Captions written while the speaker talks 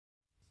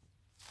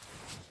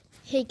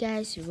Hey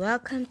guys,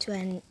 welcome to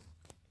a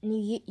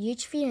new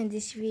YouTube video. In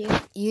this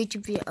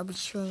YouTube video, I'll be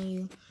showing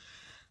you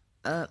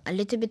a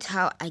little bit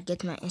how I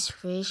get my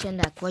inspiration,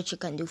 like what you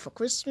can do for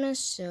Christmas.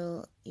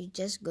 So you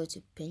just go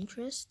to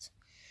Pinterest,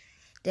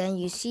 then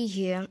you see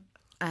here,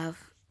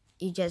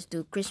 you just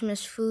do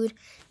Christmas food,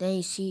 then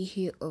you see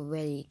here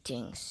already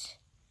things.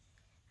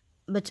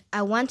 But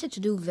I wanted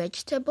to do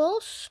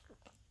vegetables.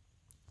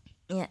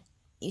 Yeah,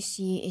 you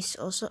see, it's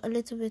also a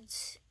little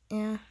bit,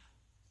 yeah.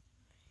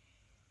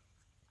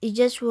 You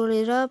just roll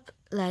it up,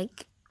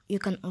 like you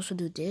can also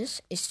do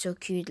this. It's so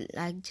cute,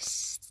 like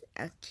just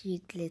a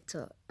cute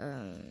little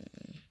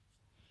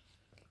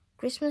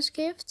Christmas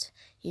gift.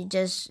 You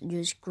just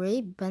use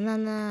grape,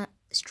 banana,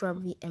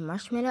 strawberry, and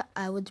marshmallow.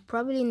 I would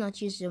probably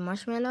not use the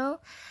marshmallow,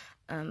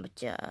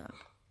 but yeah,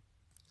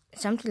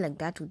 something like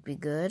that would be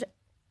good.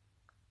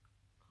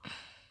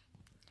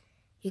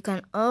 You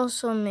can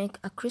also make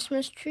a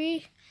Christmas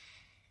tree.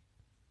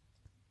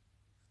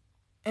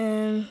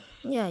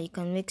 Yeah, you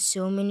can make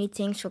so many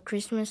things for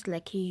Christmas.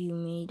 Like here you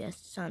made a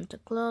Santa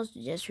Claus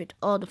just with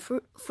all the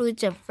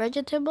fruits and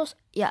vegetables.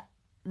 Yeah,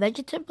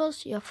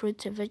 vegetables, yeah,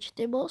 fruits and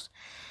vegetables,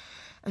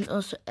 and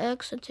also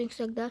eggs and things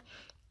like that.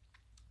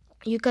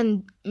 You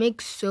can make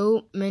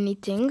so many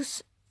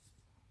things.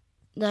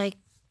 Like,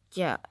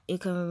 yeah, you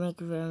can make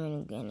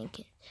very many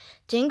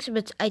things.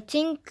 But I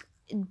think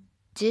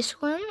this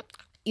one,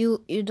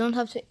 you don't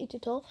have to eat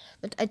it all.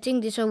 But I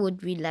think this one would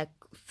be like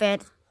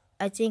fat.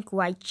 I think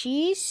white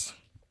cheese.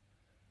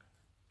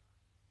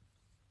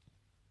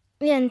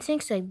 Yeah, and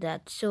things like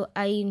that. So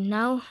I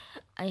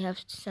have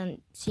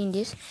seen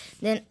this.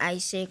 Then I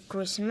say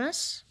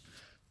Christmas.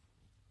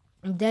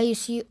 And there you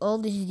see all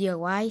this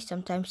DIY.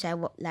 Sometimes I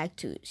would like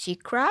to see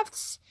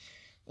crafts.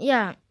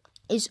 Yeah,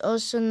 it's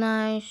also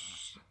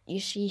nice. You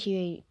see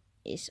here,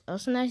 it's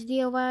also nice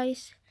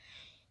DIYs.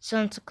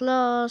 Santa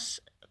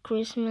Claus,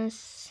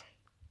 Christmas.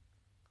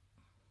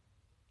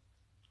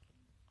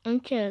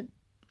 Okay,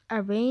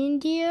 a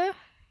reindeer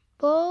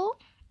bow,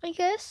 I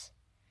guess.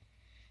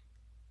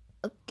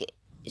 Okay,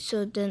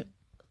 so then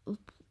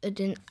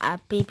a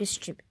paper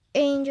strip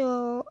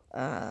angel,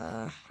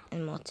 and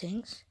more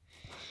things.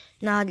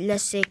 Now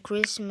let's say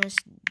Christmas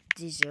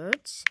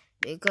desserts,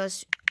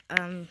 because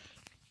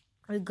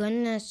we're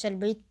gonna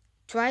celebrate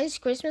twice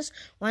Christmas,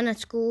 one at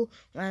school,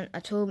 one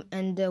at home,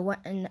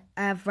 and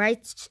I've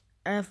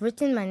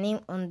written my name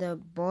on the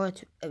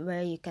board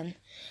where you can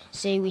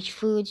say which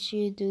foods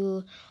you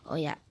do. Oh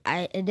yeah,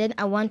 and then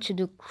I want to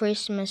do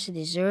Christmas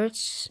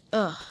desserts.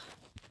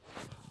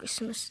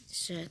 Christmas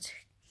dessert.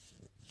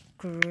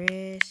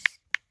 Christmas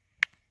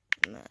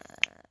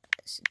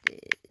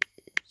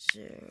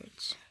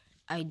dessert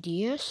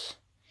ideas.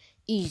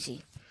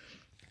 Easy.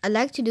 I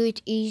like to do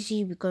it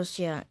easy because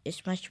yeah,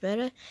 it's much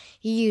better.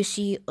 Here you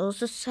see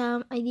also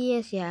some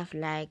ideas. You have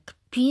like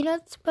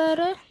peanut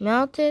butter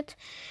melted.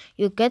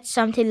 You get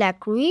something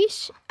like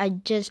Reese. I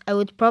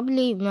would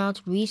probably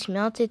melt Reese,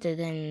 melt it, and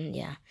then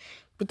yeah,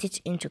 put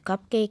it into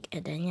cupcake,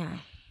 and then yeah.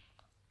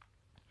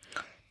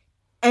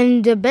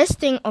 And the best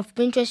thing of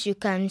Pinterest, you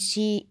can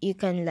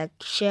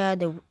share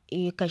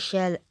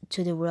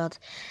to the world,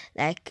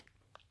 like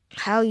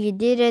how you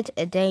did it,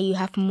 and then you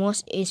have more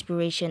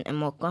inspiration and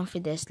more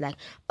confidence. Like,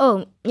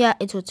 oh yeah,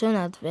 it will turn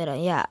out better.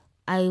 Yeah,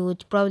 I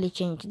would probably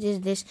change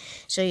this.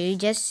 So you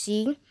just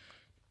see,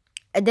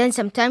 and then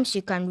sometimes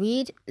you can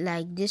read.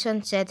 Like this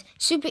one said,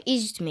 super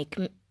easy to make.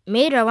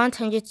 Made around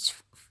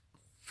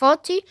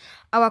 140.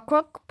 Our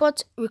crock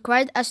pot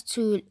required us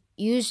to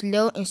use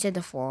low instead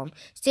of warm.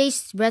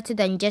 Tastes better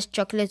than just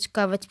chocolate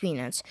covered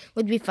peanuts.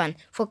 Would be fun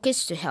for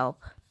kids to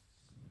help.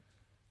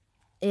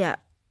 Yeah,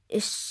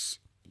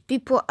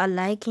 people are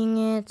liking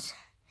it.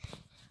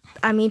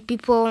 I mean,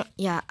 people,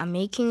 yeah, are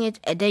making it,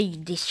 and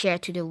then they share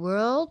to the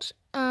world.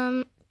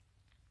 And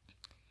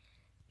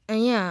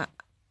yeah,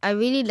 I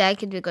really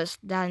like it because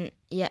then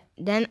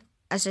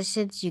as I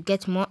said, you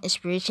get more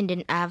inspiration.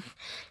 Then I have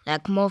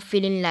like more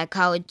feeling like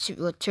how it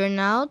will turn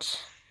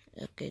out.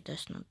 Okay,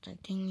 that's not the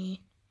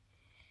thingy.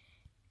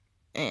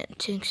 And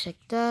things like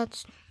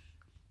that.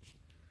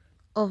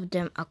 Of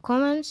them are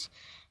comments,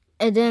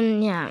 and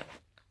then yeah,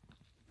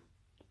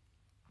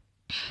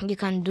 you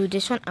can do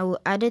this one. I will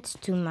add it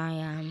to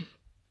my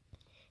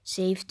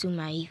save to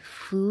my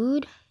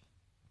food.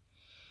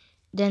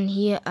 Then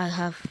here I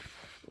have,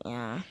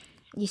 yeah,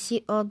 you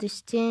see all these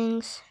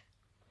things.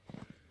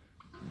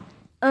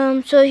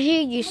 So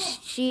here you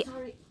see,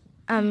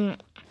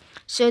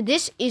 so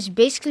this is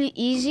basically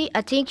easy.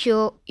 I think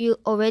you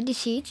already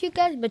see it, you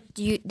guys, but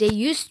they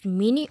used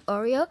mini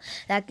Oreo,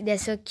 like they're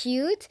so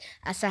cute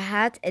as a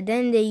hat, and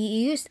then they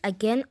used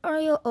again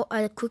Oreo or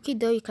a cookie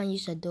dough. You can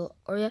use a dough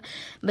Oreo,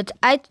 but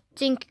I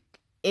think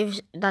if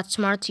that's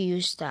smart to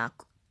use the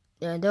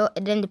dough,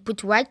 and then they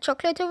put white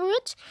chocolate over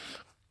it.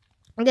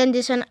 And then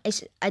this one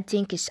I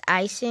think is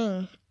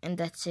icing, and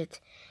that's it.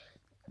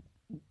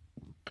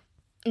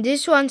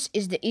 This one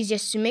is the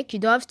easiest to make. You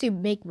don't have to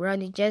make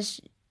brownie, just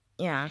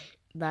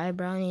buy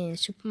brownie in the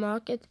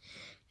supermarket,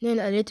 then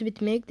a little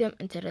bit make them,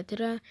 and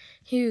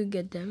here you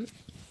get them.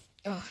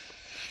 Oh,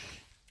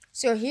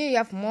 So here you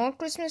have more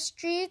Christmas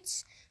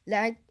trees.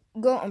 Like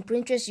go on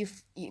Pinterest,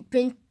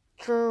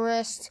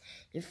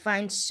 you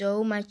find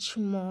so much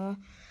more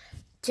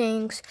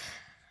things.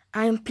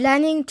 I'm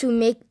planning to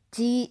make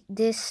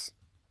this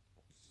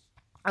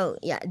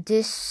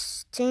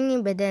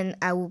thing, but then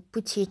I will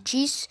put here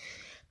cheese,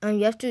 and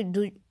you have to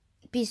do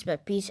piece by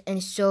piece, and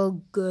it's so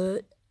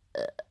good.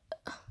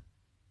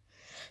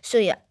 So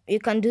yeah, you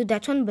can do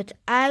that one, but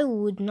I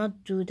would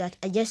not do that.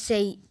 I just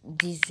say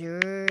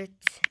dessert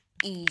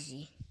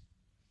easy,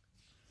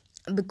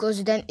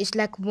 because then it's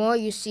like more,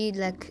 you see,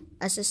 like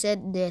as I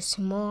said, there's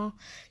more.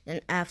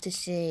 Then I have to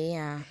say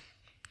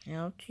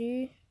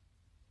healthy,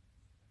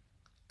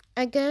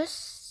 I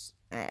guess.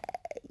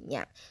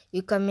 Yeah,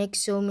 you can make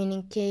so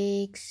many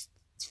cakes.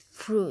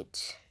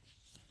 Fruit.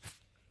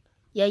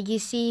 Yeah, you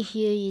see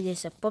here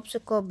there's a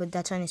popsicle, but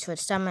that one is for the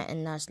summer,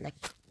 and now it's like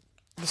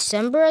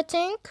December, I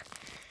think.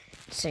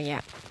 So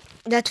yeah,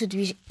 that would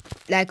be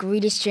like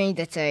really strange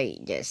that I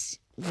just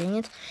bring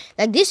it.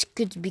 Like this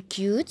could be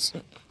cute.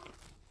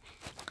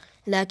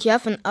 Like you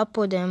have an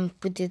apple, then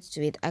put it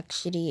with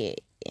actually,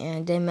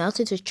 and then melt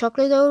it with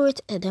chocolate over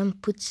it, and then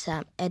put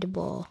some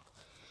edible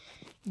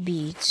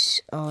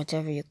beets or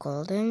whatever you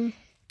call them.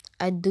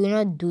 I do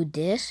not do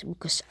this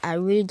because I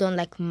really don't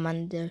like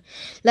mandarin.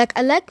 Like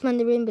I like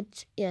mandarin,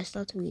 but yeah, it's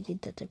not really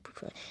that I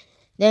prefer.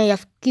 Then you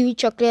have kiwi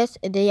chocolate,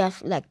 and then you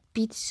have like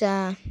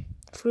pizza,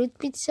 fruit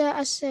pizza,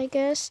 as I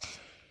guess.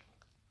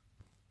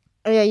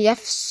 Yeah, you have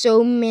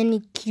so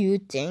many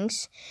cute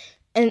things,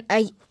 and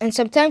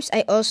sometimes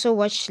I also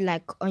watch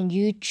like on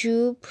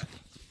YouTube,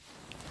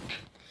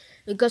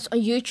 because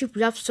on YouTube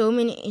you have so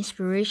many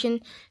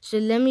inspiration. So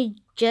let me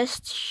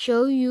just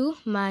show you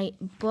my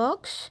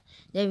box.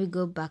 There we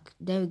go back.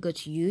 There we go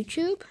to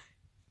YouTube.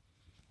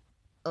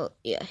 Oh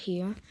yeah,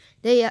 here.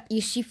 There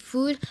you see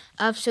food.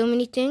 I have so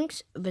many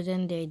things, but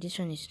then this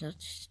one is not.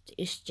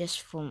 It's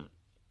just from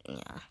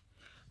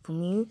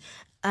me.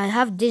 I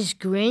have this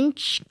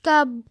Grinch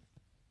cab.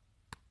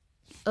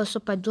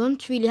 Also, I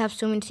don't really have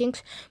so many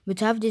things,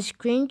 but I have this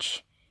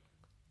Grinch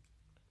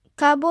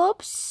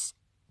kebabs.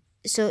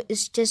 So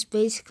it's just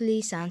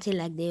basically something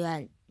like they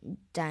were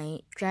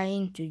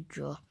trying to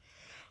draw.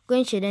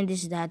 Going to then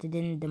this, that, and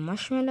then the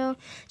marshmallow.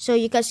 So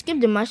you can skip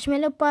the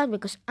marshmallow part,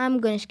 because I'm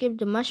gonna skip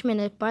the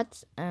marshmallow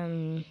part.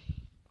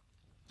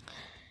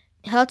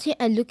 Healthy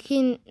and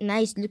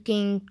nice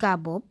looking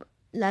kebab.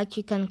 Like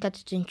you can cut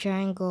it in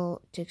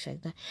triangle, things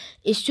like that.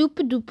 It's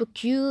super duper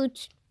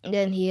cute.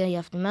 Then here you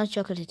have the milk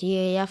chocolate.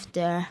 Here you have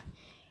the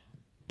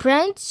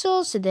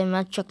pretzels, and then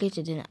milk chocolate,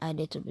 and then add a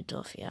little bit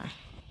of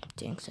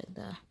things like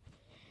that.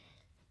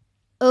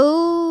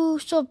 Oh,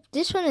 so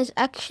this one is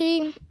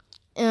actually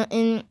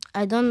in,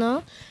 I don't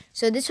know.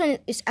 So this one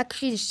is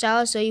actually the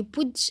sour. So you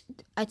put,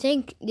 I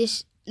think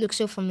this looks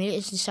so familiar.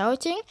 It's the sour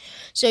thing.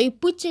 So you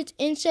put it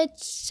inside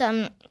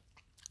some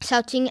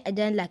salting, and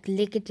then like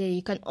lick it.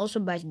 You can also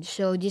buy it.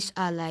 So these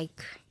are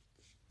like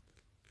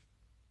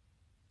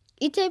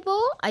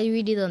eatable. I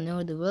really don't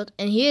know the word.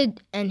 And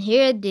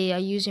here they are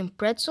using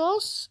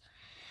pretzels.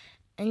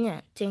 And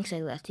yeah, things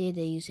like that. Here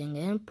they're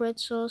using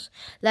pretzels.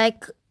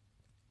 Like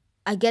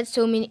I get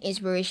so many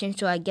inspiration,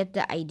 so I get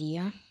the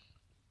idea.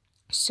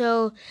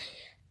 So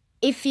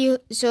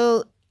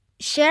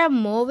share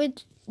more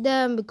with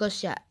them,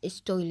 because it's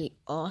totally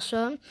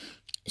awesome.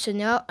 So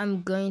now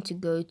I'm going to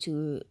go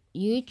to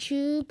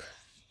YouTube.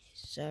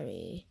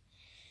 Sorry.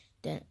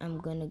 Then I'm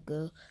gonna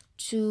go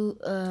to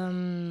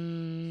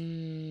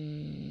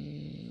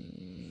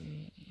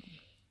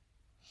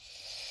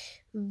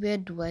where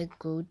do I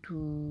go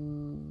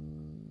to?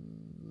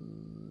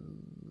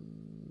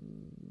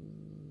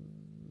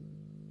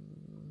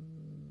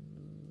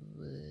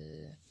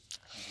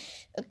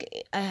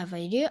 Okay, I have an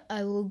idea.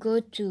 I will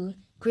go to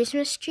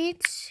Christmas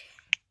treats.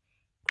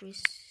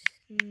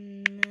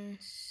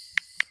 Christmas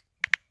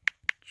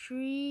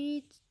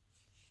treats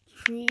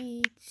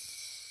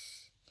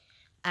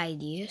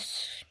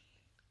ideas.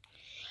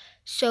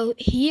 So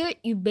here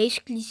you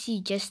basically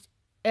see just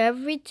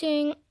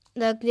everything.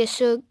 Like they're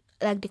so,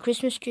 like the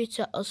Christmas trees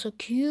are also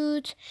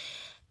cute,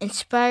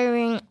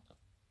 inspiring.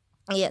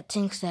 Yeah,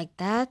 things like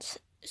that.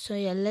 So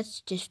yeah,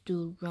 let's just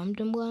do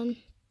random one.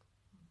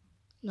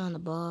 None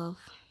above.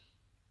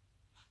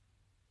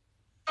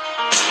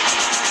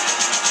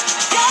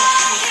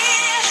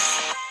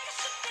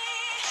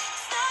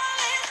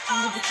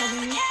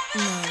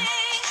 No.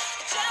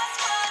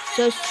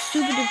 So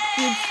super duper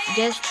cute.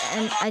 Just,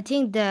 and I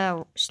think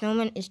the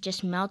snowman is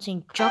just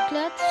melting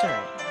chocolate.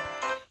 Sorry,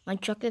 my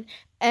chocolate.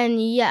 And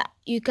yeah,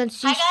 you can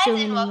see so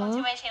many more.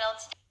 To my channel.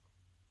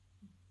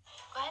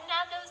 Go ahead and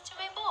add those to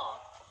my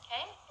bowl.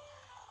 Okay.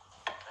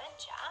 Good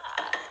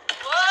job.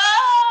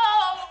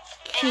 Whoa!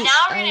 And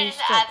now we're gonna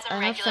just add some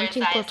regular sized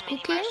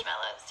mini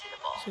marshmallows to the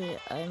bowl. So yeah,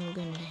 I'm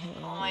gonna.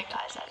 Oh my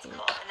gosh, that's cool.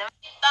 And then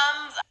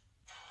thumbs up.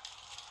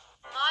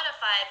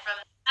 Modified from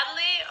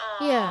Adley.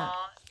 Yeah.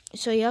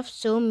 So you have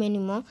so many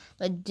more,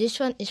 but this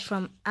one is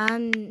from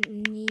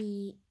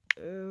Annie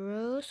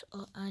Rose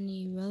or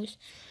Annie Rose.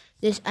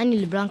 There's Annie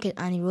LeBlanc and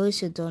Annie Rose,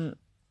 so don't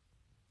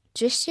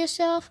twist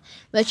yourself.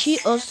 But she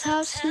also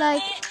has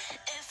like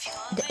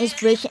the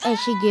inspiration, and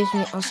she gives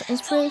me also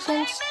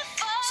inspirations.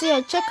 So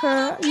yeah, check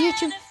her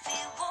YouTube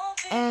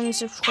and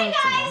subscribe to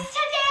her. Today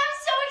I'm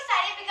so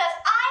excited because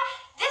I,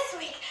 this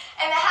week,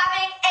 am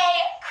having a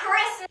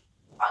Christmas.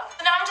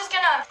 So now I'm just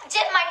gonna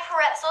dip my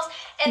pretzels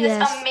in this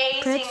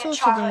amazing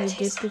chocolate. So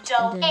Tastes dip it, a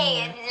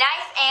yeah.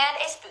 knife and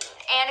a spoon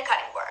and a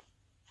cutting board.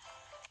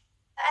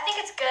 I think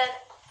it's good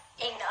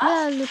enough.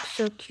 Yeah, it looks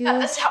so cute.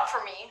 Cut this out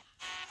for me.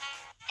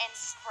 And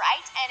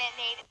Sprite, and it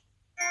made.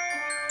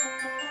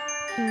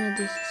 Yeah,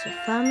 this is a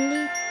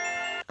family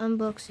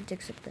unbox it,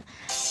 etc.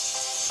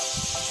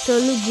 So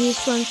look,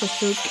 these ones are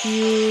so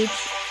cute.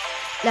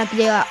 Like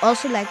they are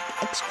also like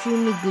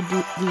extremely good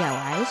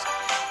DIYs.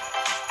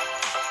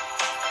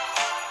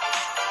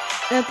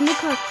 Like look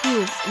how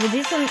cute. But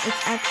this one is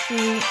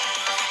actually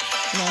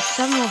like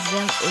some of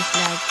them is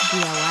like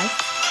DIY,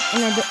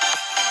 and I don't.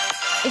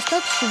 It's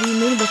not to be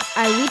mean, but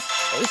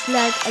it's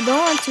like I don't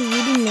want to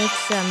really make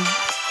some.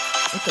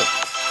 Okay,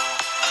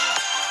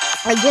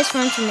 I just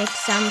want to make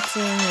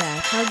something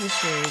like how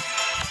this works.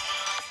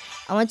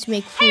 I want to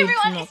make food, hey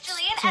everyone, not it's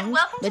Julian, things, and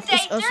welcome but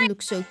today. it also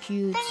looks so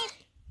cute.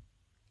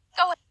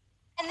 Go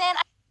and then.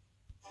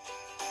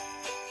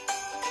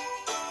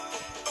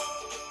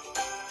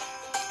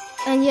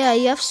 And yeah,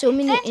 you have so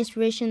many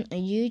inspiration on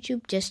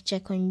YouTube. Just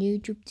check on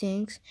YouTube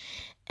things,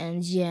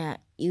 and yeah,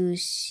 you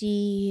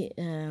see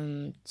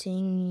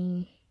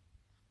thing.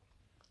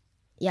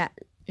 Yeah,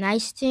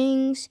 nice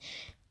things.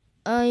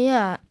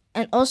 Yeah,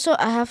 and also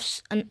I have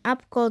an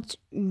app called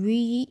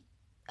Rehearted.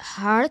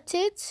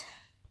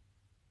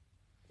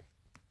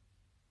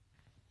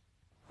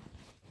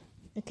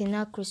 Okay,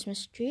 now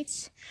Christmas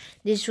treats.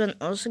 This one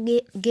also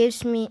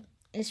gives me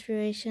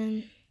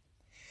inspiration.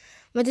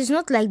 But it's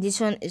not like this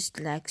one is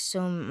like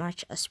so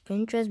much as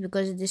Pinterest,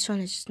 because this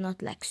one is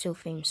not like so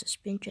famous as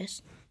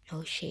Pinterest.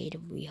 No shade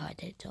of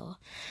Rehearted at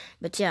all.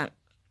 But yeah,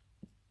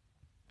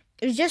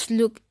 it just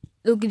look,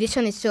 this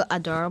one is so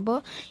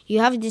adorable. You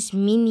have this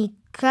mini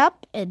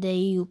cup, and then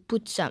you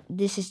put some,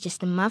 this is just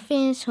the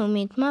muffins,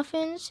 homemade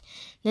muffins,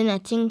 then I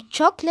think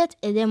chocolate,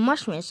 and then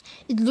marshmallows.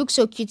 It looks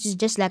so cute. It's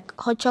just like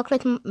hot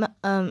chocolate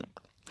hot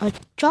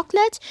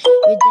chocolate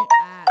with then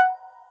a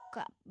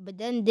cup. But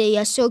then they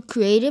are so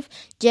creative.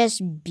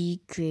 Just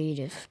be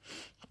creative.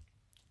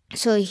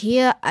 So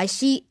here I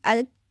see,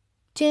 I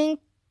think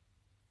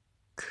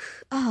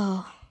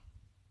an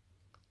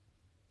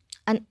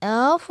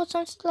elf or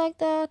something like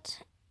that.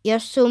 You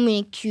have so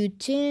many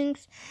cute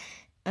things.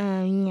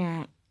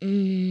 Yeah.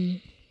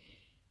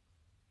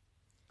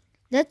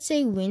 Let's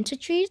say winter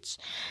treats.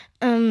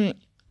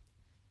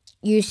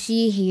 You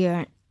see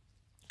here,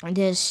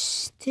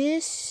 there's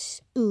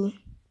this. Ooh,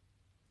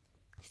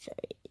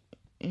 sorry.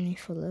 Let me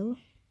follow.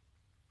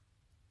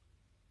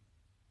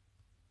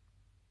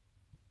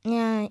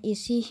 Yeah, you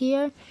see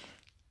here,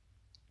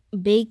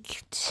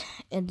 baked,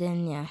 and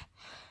then yeah,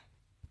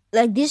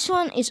 like this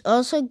one is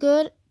also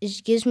good.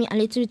 It gives me a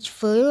little bit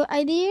further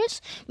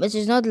ideas, but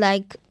it's not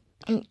like.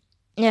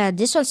 Yeah,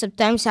 this one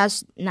sometimes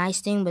has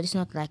nice thing, but it's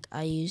not like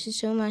I use it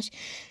so much.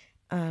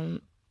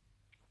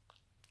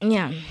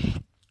 Yeah,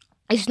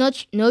 it's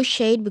not no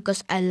shade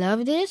because I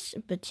love this,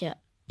 but yeah,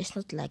 it's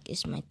not like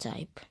it's my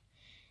type.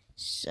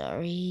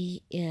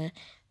 Sorry, yeah,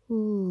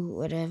 ooh,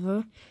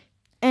 whatever.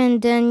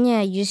 And then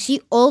yeah, you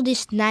see all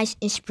these nice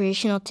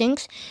inspirational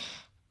things.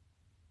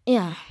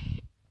 Yeah,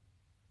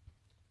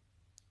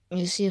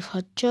 you see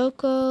hot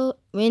choco,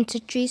 winter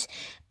trees,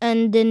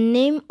 and the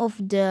name of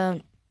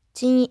the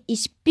thing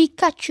is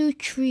Pikachu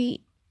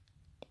tree.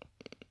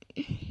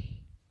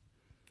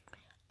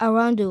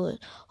 Around the world.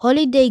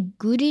 Holiday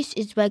Goodies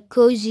is by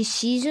Cozy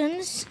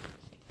Seasons.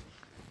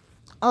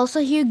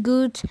 Also here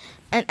good,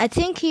 and I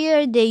think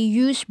here they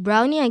use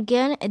brownie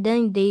again, and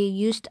then they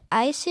used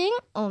icing,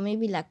 or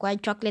maybe like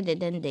white chocolate,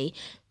 and then they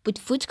put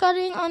food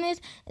coloring on it,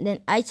 and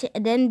then icing,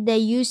 and then they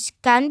use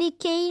candy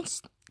cane,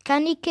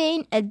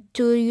 and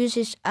to use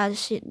it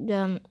as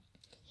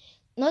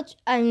not,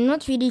 I'm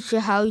not really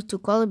sure how to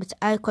call it, but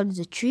I call it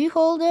the tree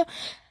holder.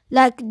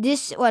 Like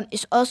this one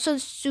is also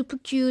super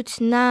cute,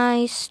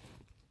 nice.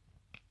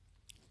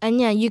 And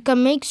yeah, you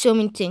can make so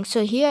many things.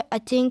 So here I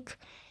think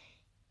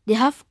they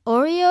have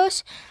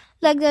Oreos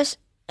like this,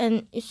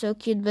 and it's so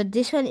cute. But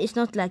this one is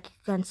not like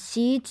you can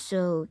see it.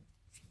 So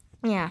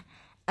yeah,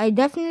 I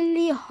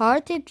definitely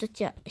heart it, but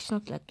yeah, it's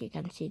not like you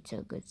can see it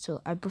so good.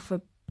 So I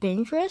prefer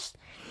Pinterest.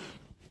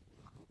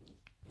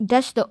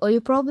 That's the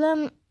only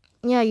problem.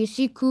 Yeah, you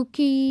see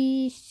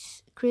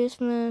cookies,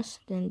 Christmas,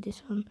 then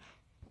this one.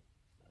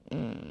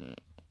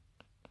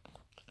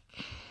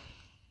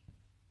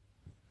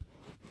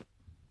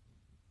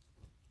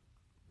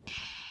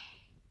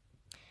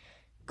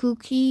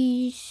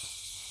 Cookies,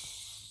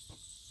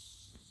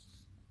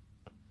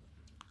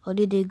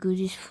 holiday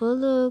goodies,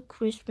 full of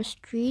Christmas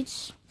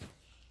treats,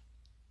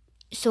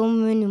 so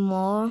many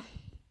more.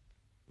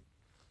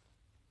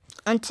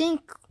 I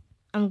think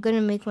I'm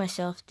gonna make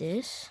myself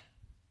this.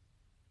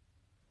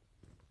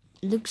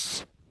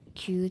 Looks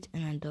cute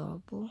and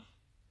adorable.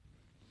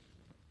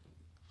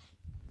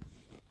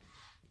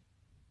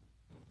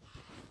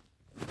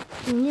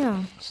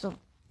 Yeah, so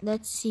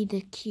let's see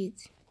the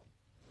cute.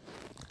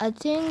 I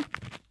think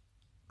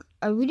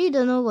I really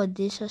don't know what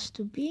this has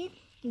to be,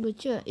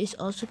 but yeah, it's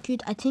also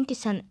cute. I think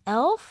it's an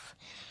elf.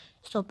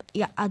 So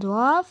yeah, a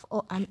dwarf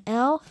or an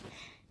elf.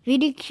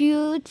 Really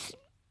cute.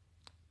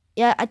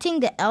 Yeah, I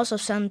think the elves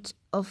of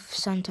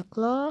Santa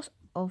Claus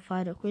or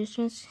Father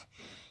Christmas,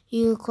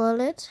 you call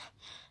it.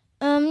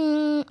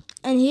 And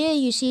here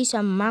you see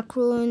some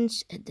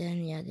macaroons, and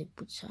then yeah, they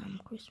put some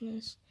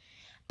Christmas.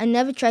 I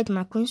never tried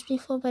macaroons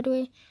before, by the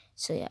way.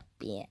 So yeah,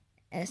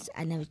 yes,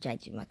 I never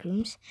tried the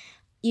macaroons.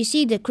 You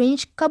see the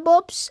cringe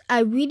kebabs. I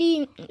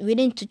really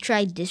willing to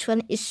try this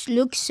one. It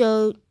looks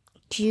so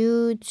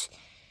cute,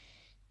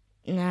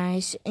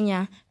 nice, and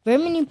yeah, very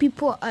many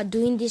people are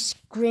doing these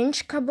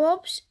cringe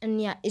kebabs,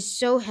 and yeah, it's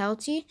so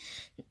healthy.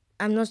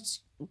 I'm not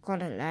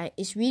gonna lie,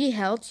 it's really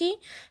healthy.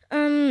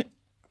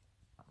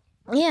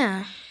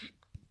 Yeah,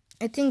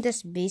 I think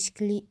that's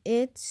basically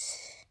it.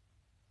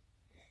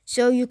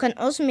 So you can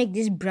also make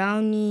this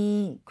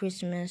brownie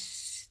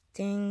Christmas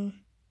thing.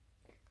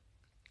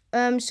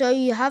 So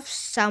you have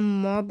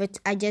some more, but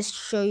I just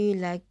show you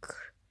like,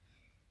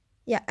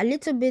 yeah, a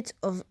little bit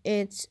of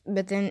it,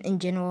 but then in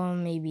general,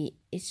 maybe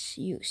it's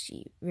you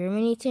see very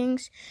many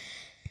things.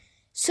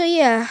 So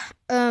yeah,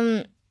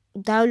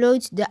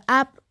 download the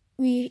app.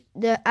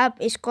 The app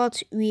is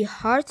called We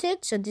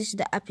Hearted. So this is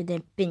the app and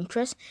then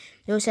Pinterest.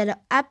 Those are the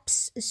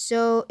apps.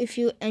 So if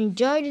you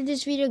enjoyed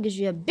this video, give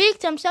you a big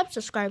thumbs up.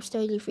 Subscribe, it's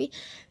totally free.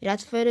 Without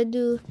further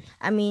ado,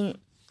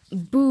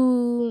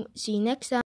 boom. See you next time.